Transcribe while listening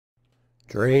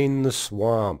Drain the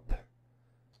swamp.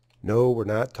 No, we're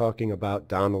not talking about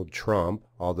Donald Trump,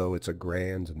 although it's a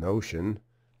grand notion.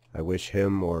 I wish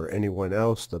him or anyone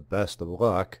else the best of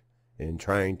luck in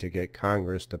trying to get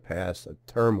Congress to pass a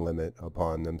term limit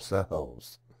upon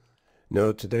themselves.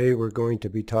 No, today we're going to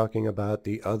be talking about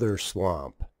the other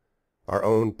swamp, our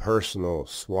own personal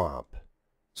swamp.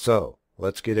 So,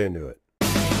 let's get into it.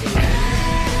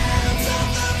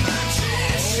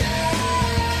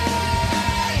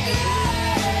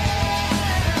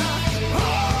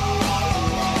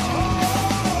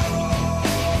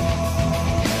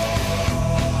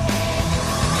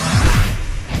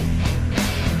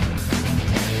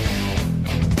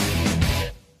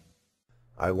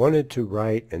 I wanted to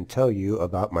write and tell you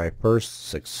about my first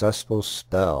successful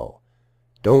spell.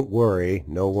 Don't worry,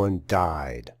 no one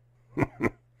died.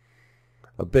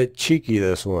 A bit cheeky,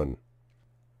 this one.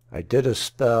 I did a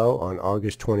spell on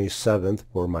August 27th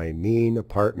for my mean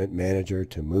apartment manager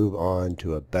to move on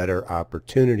to a better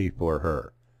opportunity for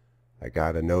her. I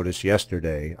got a notice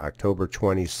yesterday, October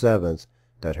 27th,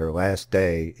 that her last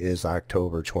day is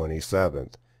October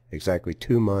 27th. Exactly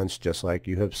 2 months, just like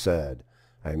you have said.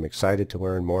 I am excited to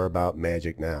learn more about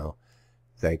magic now.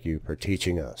 Thank you for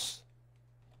teaching us.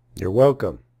 You're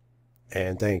welcome.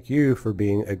 And thank you for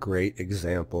being a great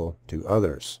example to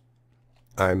others.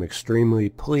 I'm extremely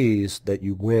pleased that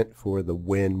you went for the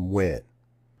win-win.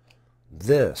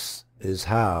 This is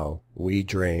how we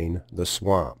drain the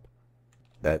swamp.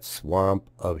 That swamp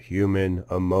of human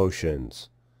emotions.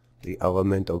 The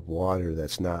element of water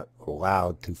that's not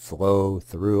allowed to flow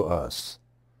through us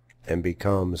and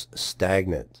becomes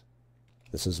stagnant.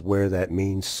 This is where that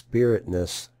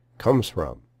mean-spiritedness comes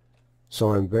from.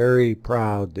 So I'm very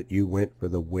proud that you went for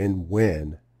the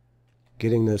win-win,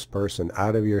 getting this person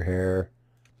out of your hair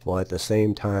while at the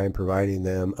same time providing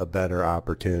them a better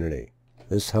opportunity.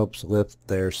 This helps lift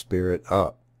their spirit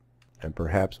up and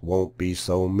perhaps won't be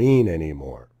so mean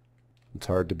anymore. It's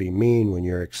hard to be mean when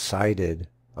you're excited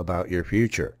about your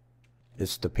future.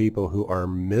 It's the people who are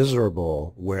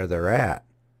miserable where they're at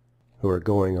who are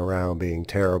going around being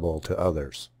terrible to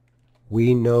others.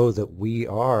 We know that we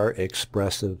are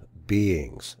expressive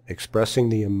beings, expressing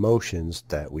the emotions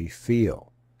that we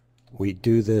feel. We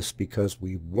do this because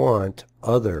we want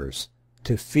others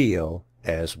to feel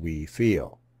as we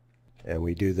feel. And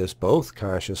we do this both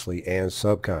consciously and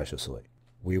subconsciously.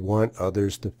 We want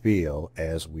others to feel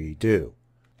as we do.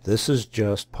 This is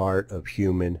just part of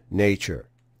human nature.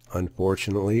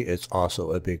 Unfortunately, it's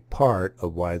also a big part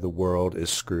of why the world is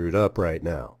screwed up right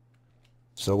now.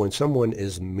 So when someone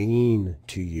is mean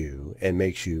to you and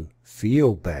makes you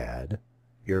feel bad,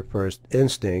 your first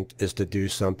instinct is to do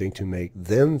something to make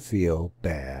them feel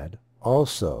bad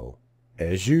also,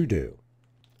 as you do.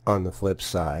 On the flip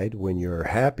side, when you're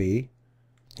happy,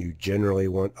 you generally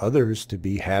want others to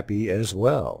be happy as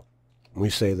well. We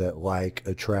say that like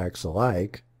attracts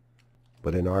like.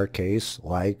 But in our case,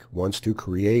 like wants to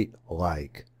create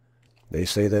like. They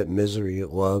say that misery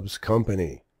loves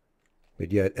company.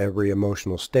 But yet every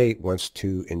emotional state wants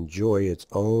to enjoy its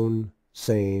own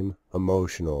same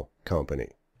emotional company.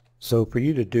 So for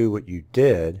you to do what you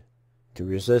did, to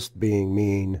resist being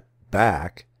mean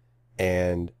back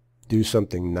and do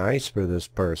something nice for this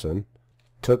person,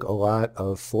 took a lot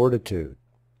of fortitude.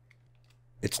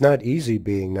 It's not easy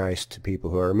being nice to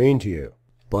people who are mean to you.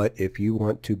 But if you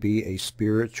want to be a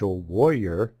spiritual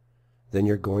warrior, then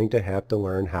you're going to have to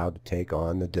learn how to take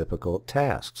on the difficult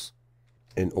tasks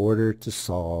in order to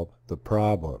solve the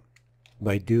problem.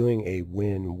 By doing a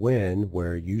win-win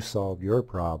where you solve your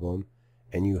problem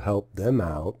and you help them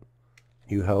out,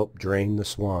 you help drain the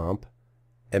swamp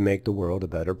and make the world a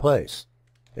better place.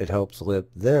 It helps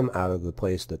lift them out of the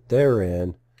place that they're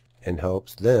in and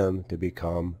helps them to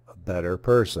become a better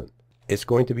person. It's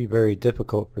going to be very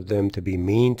difficult for them to be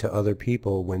mean to other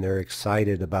people when they're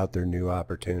excited about their new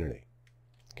opportunity.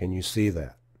 Can you see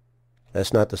that?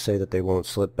 That's not to say that they won't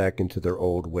slip back into their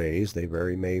old ways. They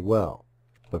very may well.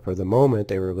 But for the moment,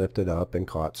 they were lifted up and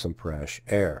caught some fresh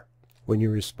air. When you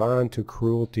respond to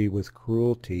cruelty with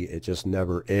cruelty, it just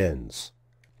never ends.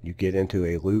 You get into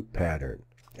a loop pattern.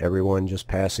 Everyone just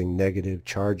passing negative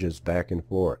charges back and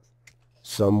forth.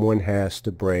 Someone has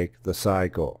to break the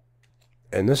cycle.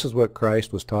 And this is what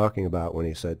Christ was talking about when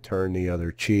he said, turn the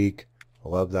other cheek,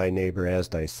 love thy neighbor as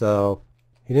thyself.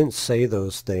 He didn't say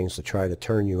those things to try to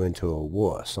turn you into a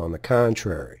wuss. On the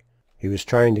contrary, he was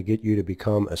trying to get you to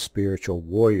become a spiritual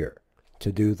warrior,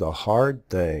 to do the hard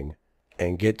thing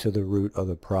and get to the root of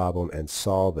the problem and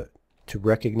solve it, to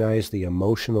recognize the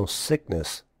emotional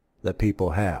sickness that people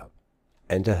have,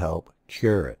 and to help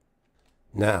cure it.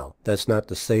 Now, that's not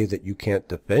to say that you can't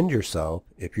defend yourself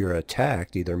if you're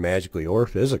attacked either magically or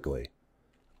physically.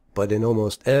 But in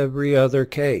almost every other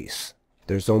case,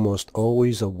 there's almost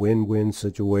always a win-win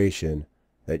situation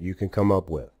that you can come up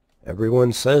with.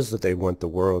 Everyone says that they want the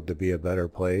world to be a better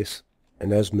place,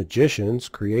 and as magicians,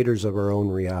 creators of our own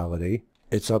reality,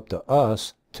 it's up to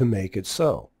us to make it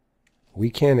so. We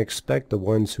can't expect the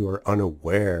ones who are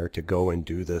unaware to go and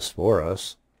do this for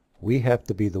us. We have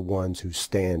to be the ones who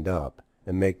stand up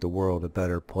and make the world a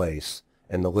better place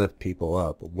and to lift people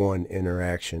up one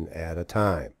interaction at a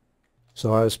time.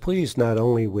 So I was pleased not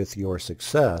only with your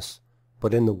success,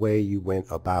 but in the way you went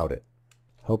about it,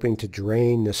 hoping to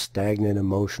drain the stagnant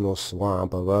emotional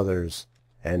swamp of others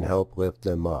and help lift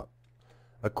them up.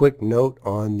 A quick note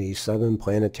on the 7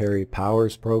 Planetary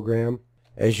Powers program.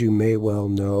 As you may well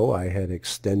know, I had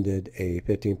extended a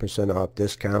 15% off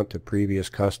discount to previous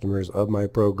customers of my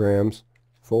programs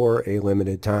for a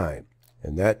limited time,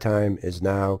 and that time is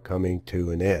now coming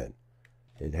to an end.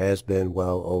 It has been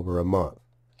well over a month.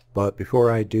 But before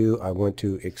I do, I want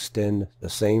to extend the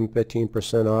same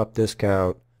 15% off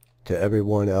discount to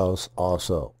everyone else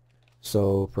also.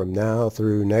 So from now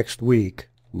through next week,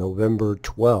 November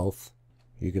 12th,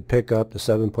 you can pick up the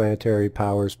 7 Planetary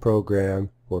Powers program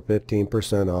for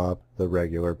 15% off the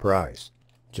regular price.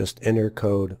 Just enter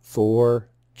code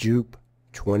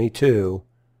 4JUPE22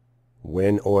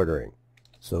 when ordering.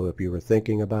 So if you were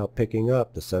thinking about picking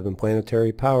up the 7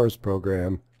 Planetary Powers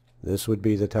program, this would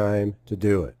be the time to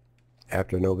do it.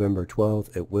 After November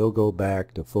 12th, it will go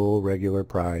back to full regular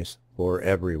price for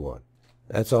everyone.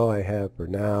 That's all I have for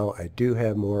now. I do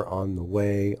have more on the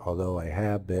way, although I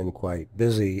have been quite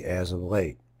busy as of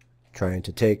late, trying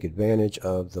to take advantage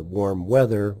of the warm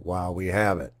weather while we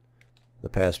have it. The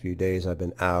past few days I've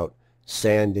been out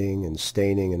sanding and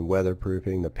staining and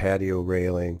weatherproofing the patio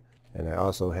railing, and I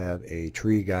also have a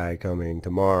tree guy coming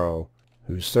tomorrow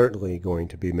who's certainly going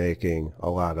to be making a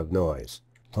lot of noise.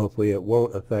 Hopefully it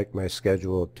won't affect my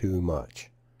schedule too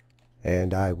much.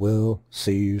 And I will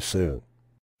see you soon.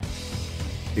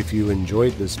 If you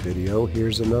enjoyed this video,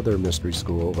 here's another Mystery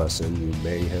School lesson you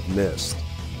may have missed.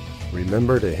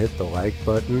 Remember to hit the like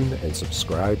button and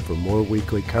subscribe for more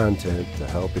weekly content to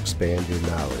help expand your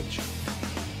knowledge.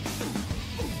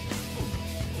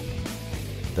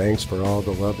 Thanks for all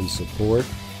the love and support,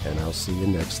 and I'll see you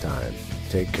next time.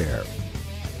 Take care.